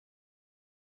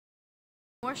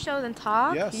More show than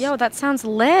talk? Yes. Yo, that sounds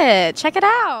lit. Check it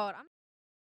out.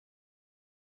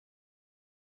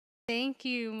 Thank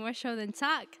you. More show than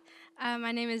talk.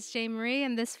 My name is Jaymarie,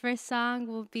 and this first song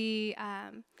will be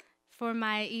for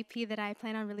my EP that I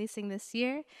plan on releasing this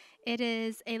year. It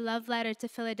is a love letter to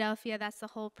Philadelphia. That's the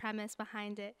whole premise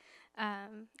behind it.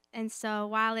 And so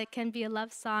while it can be a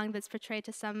love song that's portrayed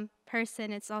to some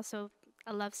person, it's also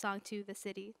a love song to the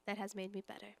city that has made me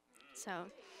better.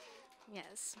 So,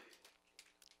 yes.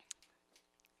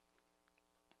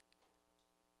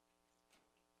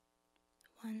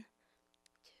 One.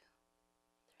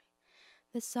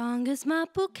 The song is my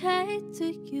bouquet to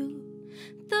you.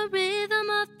 The rhythm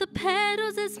of the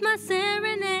petals is my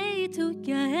serenade to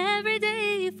you every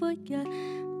day for you.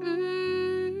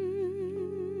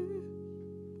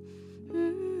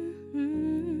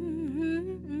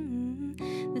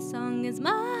 The song is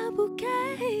my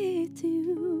bouquet to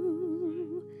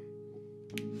you.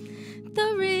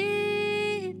 The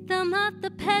rhythm of the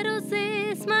petals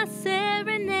is my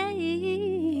serenade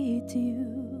to you.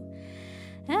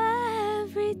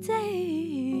 Every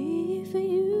day for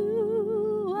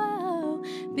you, oh,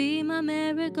 be my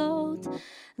marigold,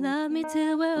 love me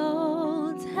till we're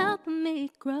old, help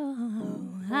me grow.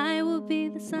 I will be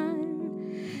the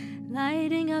sun,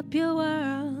 lighting up your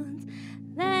world.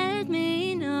 Let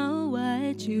me know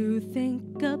what you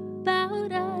think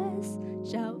about us.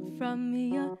 Shout from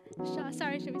me your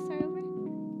sorry, should we start over?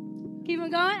 Keep on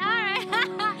going? All right.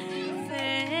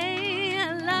 Say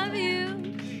I love you.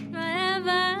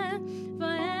 Forever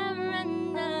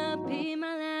and be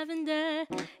my lavender.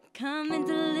 Come and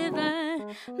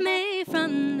deliver me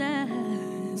from the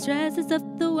stresses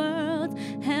of the world.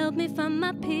 Help me find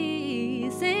my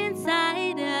peace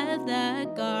inside of the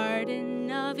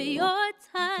garden of your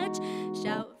touch.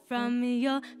 Shout from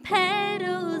your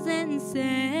petals and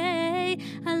say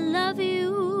I love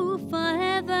you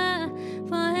forever,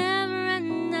 forever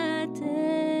and a day.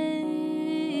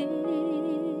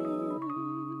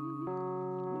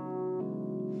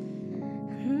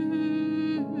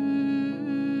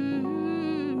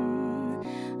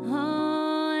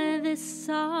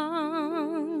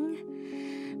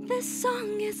 This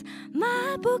song is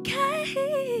my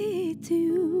bouquet to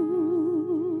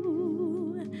you.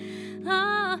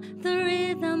 Ah, the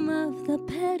rhythm of the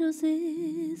petals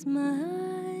is my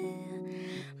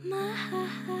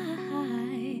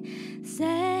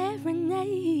serenade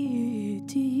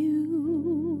to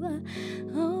you.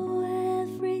 Oh,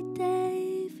 every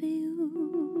day for you.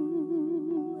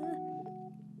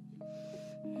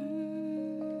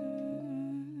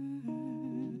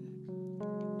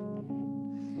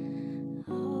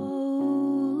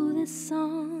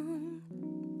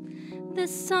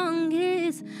 This song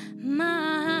is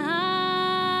my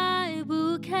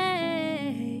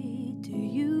bouquet to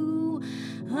you.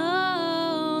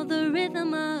 Oh, the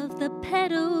rhythm of the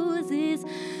petals is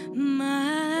my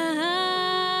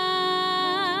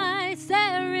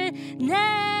serenade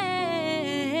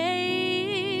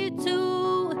to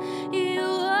you.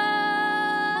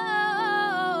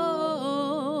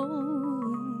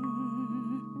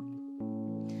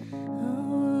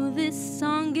 Oh, this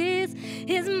song is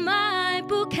my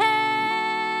bouquet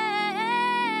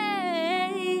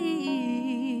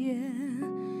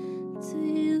to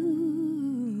you.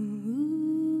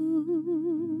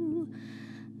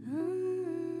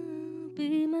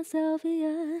 Be my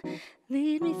salvia,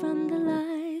 lead me from the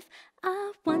life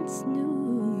I once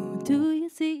knew. Do you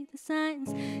see the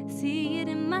signs? See it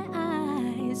in my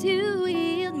eyes. You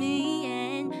healed me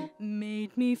and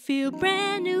made me feel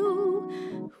brand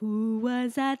new. Who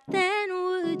was I then?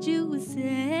 Would you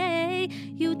say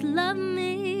you'd love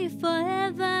me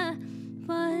forever,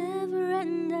 forever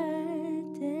and a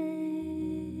day?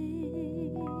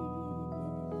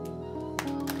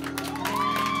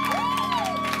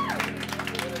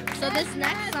 So this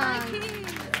next song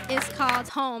is called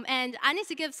Home, and I need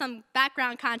to give some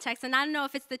background context, and I don't know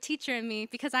if it's the teacher in me,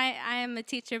 because I am a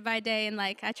teacher by day, and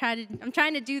like I'm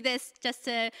trying to do this just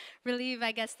to relieve,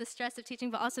 I guess, the stress of teaching,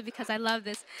 but also because I love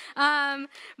this.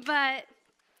 But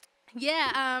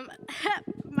yeah,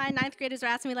 my ninth graders were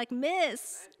asking me like,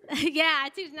 Miss, yeah, I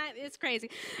teach ninth. It's crazy.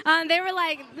 They were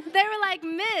like,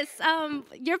 Miss,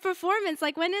 your performance,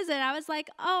 like, when is it? I was like,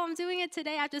 oh, I'm doing it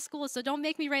today after school, so don't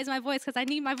make me raise my voice because I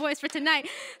need my voice for tonight.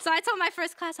 So I told my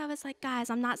first class, I was like, guys,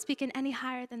 I'm not speaking any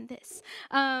higher than this.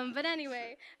 But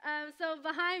anyway, so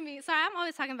behind me, sorry, I'm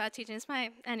always talking about teaching.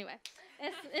 Anyway,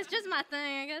 it's just my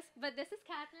thing, I guess. But this is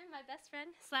Catherine, my best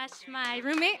friend / my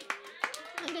roommate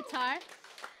on guitar.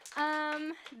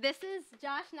 This is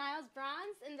Josh Niles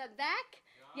Bronze in the back.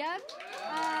 Yep.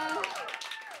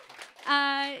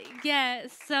 Yeah,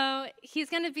 so he's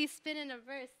going to be spinning a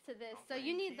verse to this. So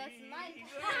you need this mic.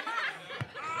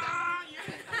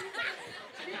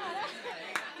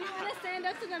 You want to stand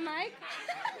up to the mic?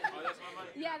 Oh, that's my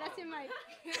mic? Yeah, that's your mic.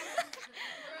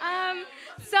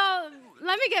 So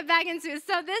let me get back into it.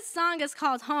 So this song is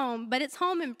called Home, but it's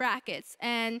home in brackets.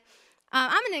 And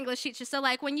I'm an English teacher, so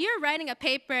like when you're writing a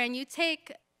paper and you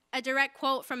take a direct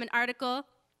quote from an article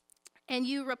and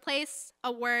you replace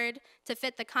a word to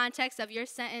fit the context of your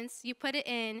sentence, you put it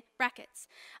in brackets.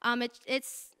 It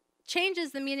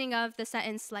changes the meaning of the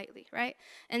sentence slightly, right?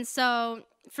 And so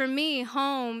for me,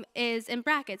 home is in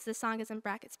brackets. The song is in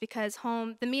brackets because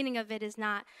home, the meaning of it is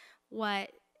not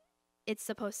what it's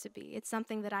supposed to be. It's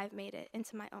something that I've made it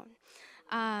into my own.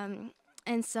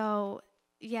 And so,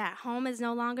 yeah, home is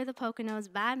no longer the Poconos,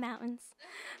 bad mountains.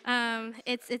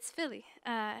 It's Philly.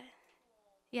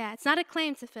 Yeah, it's not a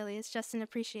claim to Philly. It's just an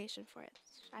appreciation for it,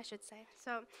 I should say.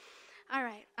 So, all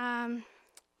right. Yeah.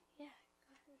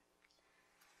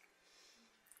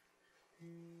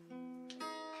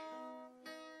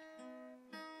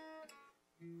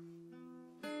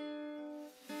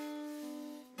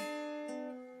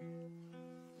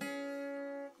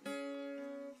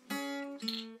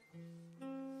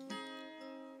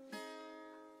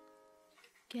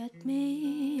 Get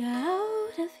me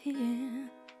out of here.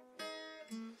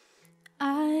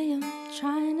 I am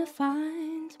trying to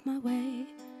find my way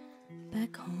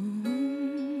back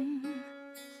home.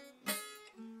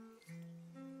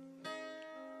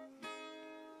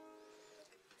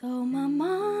 Though my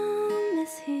mom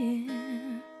is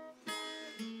here,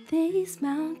 these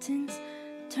mountains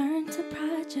turn to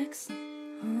projects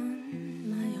on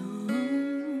my own.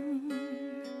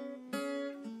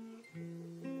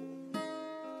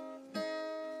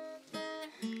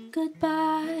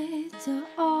 Goodbye to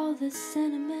all the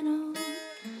sentimental.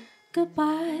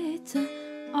 Goodbye to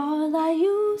all I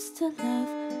used to love,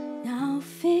 now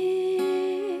fear.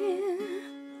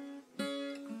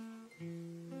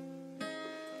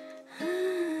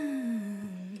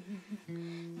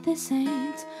 This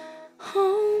ain't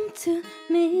home to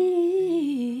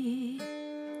me.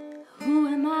 Who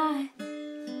am I?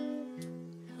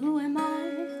 Who am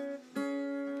I?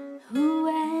 Who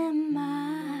am I?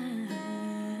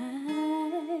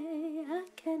 I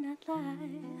cannot lie.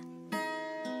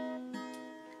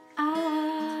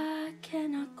 I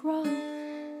cannot grow,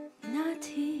 not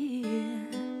here,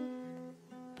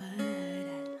 but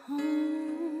at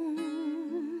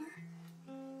home.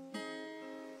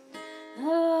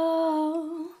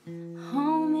 Oh,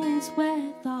 home is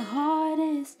where the heart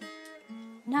is,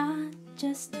 not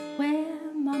just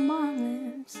where my mom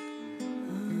lives.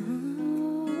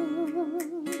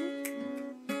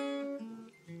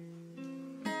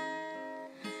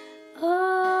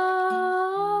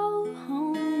 Oh,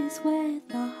 home is where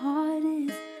the heart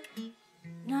is,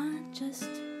 not just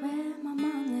where my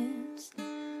mom lives.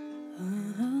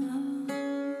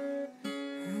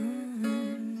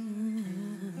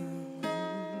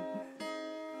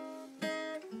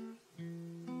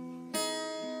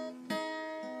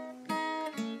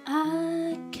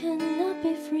 I cannot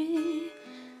be free,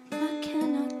 I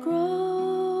cannot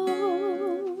grow,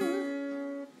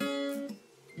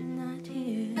 not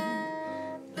here,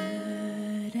 but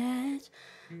at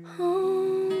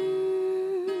home.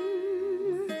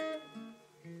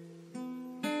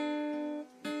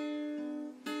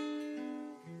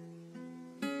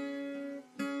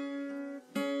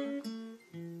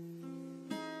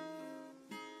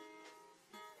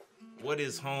 What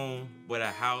is home but a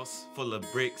house full of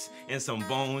bricks and some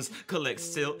bones? Collect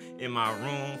silt in my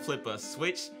room, flip a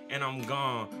switch, and I'm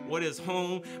gone. What is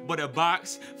home but a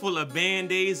box full of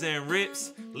band-aids and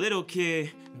rips? Little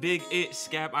kid, big itch,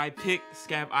 scab I pick,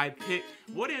 scab I pick.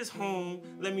 What is home?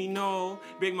 Let me know.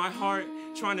 Break my heart,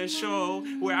 trying to show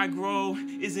where I grow.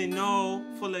 Isn't no,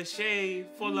 full of shade,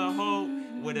 full of hope.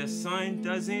 Where the sun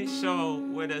doesn't show,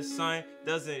 where the sun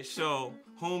doesn't show.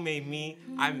 Home made me,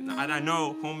 I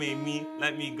know home made me,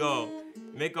 let me go.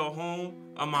 Make a home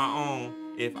of my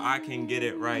own if I can get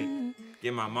it right.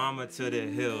 Get my mama to the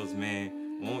hills,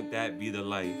 man, won't that be the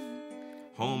life?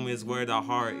 Home is where the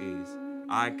heart is,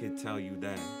 I could tell you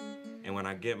that. And when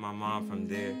I get my mom from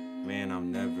there, man,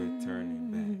 I'm never turning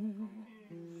back.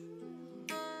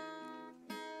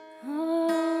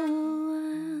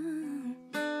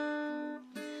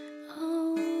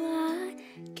 Oh, I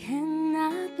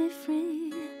cannot be free.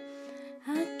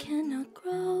 I cannot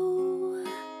grow.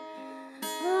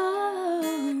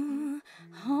 Oh,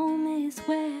 home is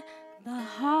where the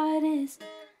heart is,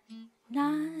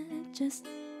 not just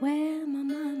where my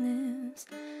mom lives.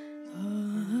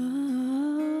 Oh.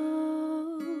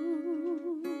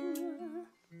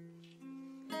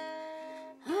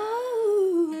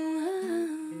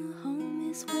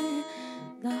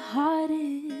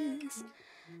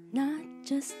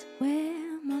 just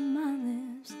where my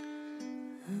mind lives.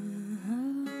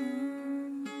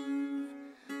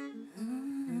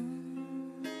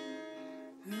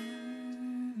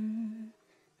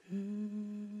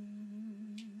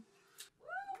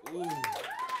 Ooh.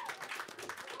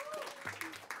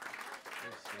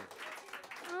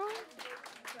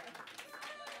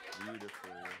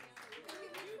 Beautiful.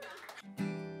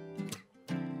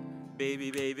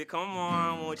 Baby, baby, come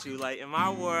on, won't you light in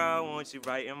my world, won't you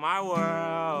brighten my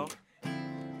world?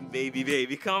 Baby,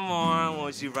 baby, come on,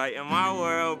 won't you brighten my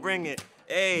world, bring it,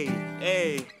 hey,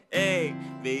 hey, hey.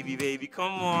 Baby, baby,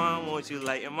 come on, won't you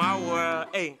lighten my world,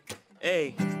 hey,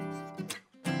 hey.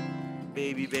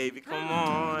 Baby, baby, come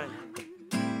on.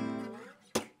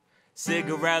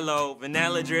 Cigarello,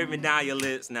 vanilla dripping down your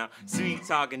lips now. Sweet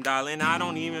talking, darling, I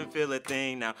don't even feel a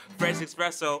thing now. Fresh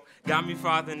espresso got me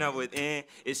frothing up within.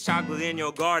 It's chocolate in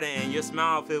your garden and your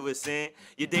smile filled with sin.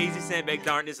 Your daisy sent back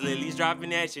darkness, lilies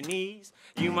dropping at your knees.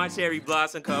 You my cherry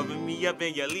blossom, cover me up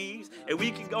in your leaves. And we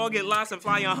can all get lost and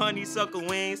fly on honeysuckle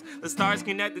wings. The stars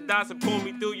connect the dots and pull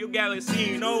me through your galaxy,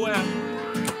 you know where.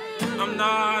 I'm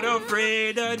not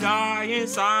afraid to die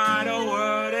inside a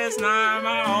world that's not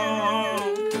my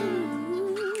own.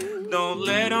 Don't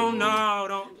let them know,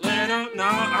 don't let them know,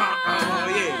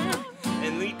 yeah.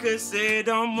 And we could say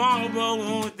them all, but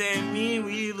won't that mean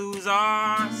we lose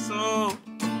our soul?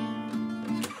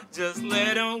 Just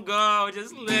let them go,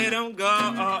 just let them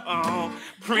go,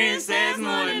 Princess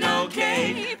morning,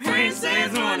 okay.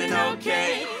 Princess morning,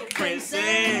 okay.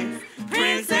 Princess,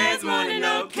 princess morning,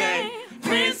 okay.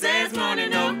 Princess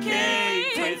morning,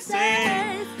 okay.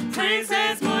 Princess,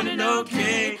 princess morning,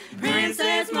 okay.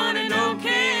 Princess morning,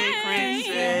 okay.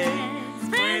 Princess,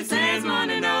 princess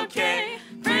morning, okay.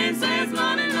 Princess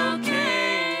morning,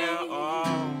 okay.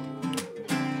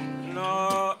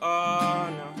 No,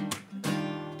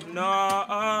 no,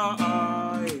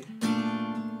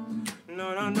 no, no, no,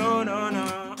 no, no,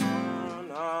 no.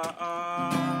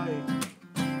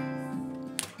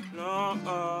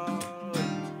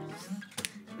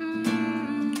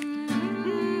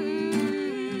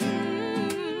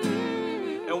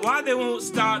 Why they won't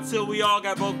stop till we all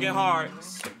got broken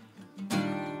hearts?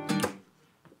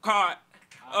 Caught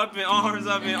up in arms,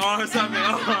 up in arms, up in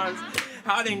arms.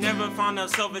 How they never found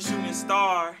themselves a shooting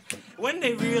star when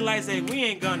they realize that we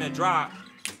ain't gonna drop.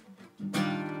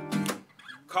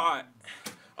 Caught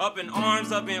up in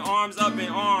arms, up in arms, up in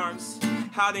arms.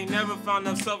 How they never found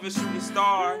themselves a shooting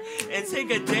star. And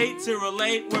take a date to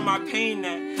relate where my pain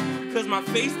at. Cause my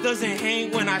face doesn't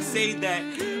hang when I say that.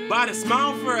 Bought a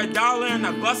smile for $1 and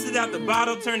I busted out the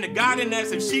bottle. Turned to God and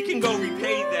asked if she can go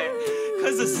repay that.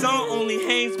 Cause the sun only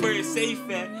hangs where it's safe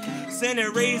at. Send a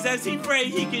raise as he pray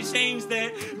he can change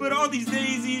that. But all these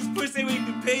daisies push their way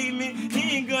through pavement.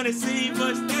 He ain't gonna save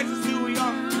us, that's just who we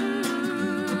are.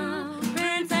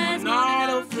 I'm not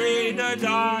afraid to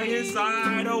die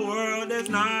inside a world that's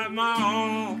not my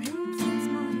own.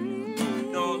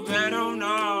 Don't let them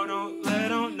know, don't let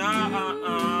them know.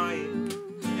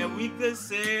 And we could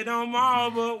say them all,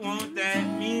 but won't that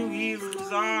mean we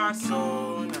lose our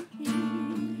soul?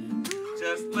 No.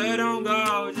 Just let them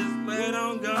go, just let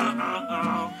them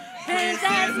go.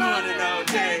 Princess morning,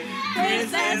 okay.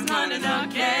 Princess morning,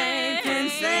 okay.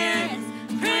 Princess,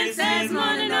 princess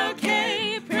morning,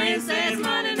 okay. Princess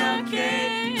morning,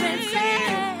 okay.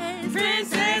 Princess,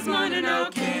 princess morning,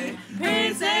 okay.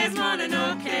 Princess morning,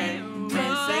 okay.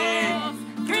 Princess,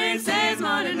 princess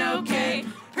morning, okay.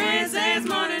 Princess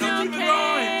morning,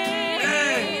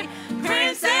 okay.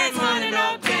 Princess morning,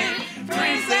 okay.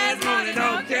 Princess morning,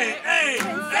 okay. Hey,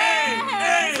 hey,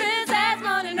 hey. Princess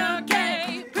morning,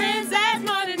 okay. Princess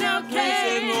morning, okay.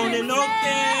 Princess morning,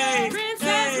 okay.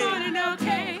 Princess morning,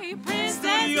 okay.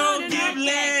 Princess morning, give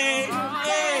leg.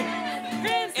 Hey.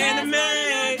 Princess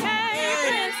morning, okay.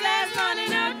 Princess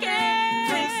morning, okay.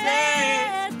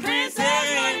 Princess, Princess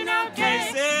morning,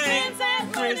 okay.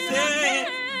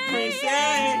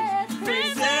 princess,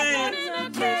 princess,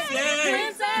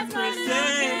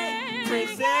 princess,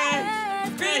 princess,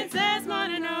 Princess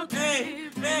morning, okay.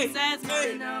 Princess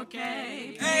morning,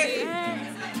 okay. Hey.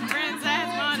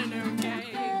 Princess morning,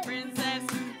 okay. Princess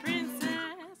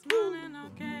morning,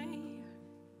 okay.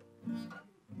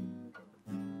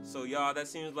 So y'all, that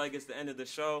seems like it's the end of the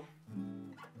show.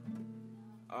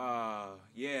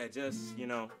 Yeah, just, you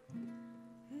know,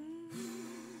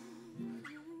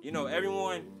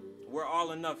 everyone, we're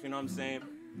all enough, you know what I'm saying?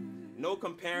 No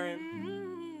comparing.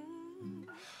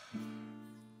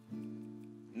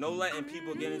 No letting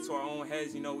people get into our own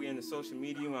heads. You know, we in the social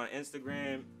media, we're on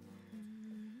Instagram.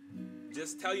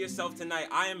 just tell yourself tonight,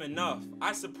 I am enough.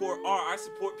 I support art. I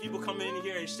support people coming in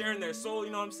here and sharing their soul.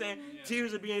 You know what I'm saying?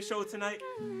 Tears are being showed tonight.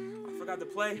 I forgot to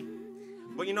play.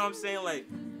 But you know what I'm saying? Like,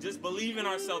 just believe in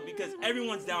ourselves because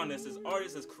everyone's down this. As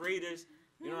artists, as creators,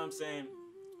 you know what I'm saying?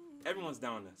 Everyone's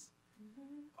down this.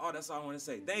 Oh, that's all I want to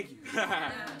say. Thank you.